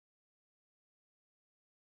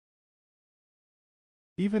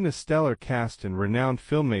Even a stellar cast and renowned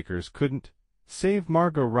filmmakers couldn't save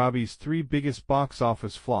Margot Robbie's 3 biggest box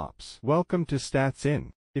office flops. Welcome to Stats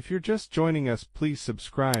In. If you're just joining us, please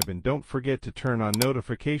subscribe and don't forget to turn on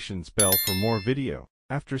notifications bell for more video.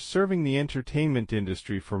 After serving the entertainment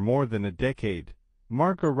industry for more than a decade,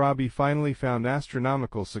 Margot Robbie finally found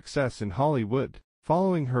astronomical success in Hollywood,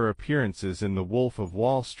 following her appearances in The Wolf of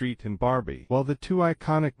Wall Street and Barbie. While the 2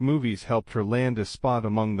 iconic movies helped her land a spot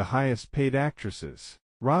among the highest-paid actresses,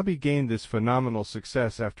 Robbie gained this phenomenal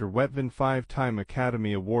success after Wetvan 5-time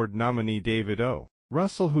Academy Award nominee David O.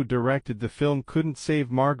 Russell, who directed the film, couldn't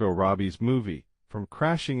save Margot Robbie's movie from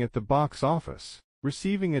crashing at the box office,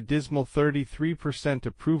 receiving a dismal 33%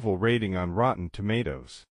 approval rating on Rotten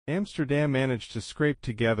Tomatoes. Amsterdam managed to scrape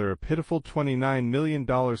together a pitiful $29 million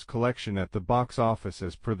collection at the box office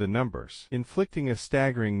as per the numbers, inflicting a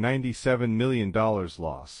staggering $97 million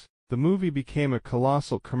loss. The movie became a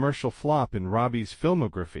colossal commercial flop in Robbie's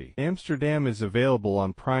filmography. Amsterdam is available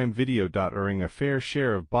on Prime Video. Earning a fair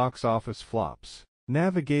share of box office flops,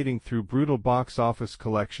 navigating through brutal box office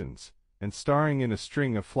collections, and starring in a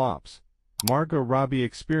string of flops, Margot Robbie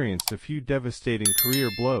experienced a few devastating career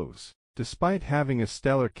blows, despite having a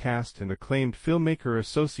stellar cast and acclaimed filmmaker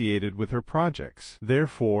associated with her projects.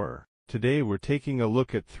 Therefore, today we're taking a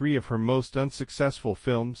look at 3 of her most unsuccessful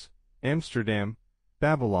films: Amsterdam,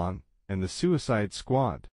 Babylon, and The Suicide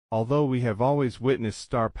Squad. Although we have always witnessed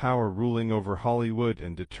star power ruling over Hollywood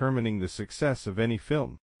and determining the success of any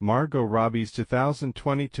film, Margot Robbie's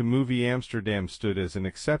 2022 movie Amsterdam stood as an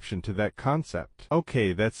exception to that concept.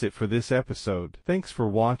 Okay, that's it for this episode. Thanks for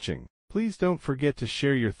watching. Please don't forget to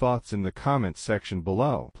share your thoughts in the comments section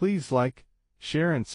below. Please like, share and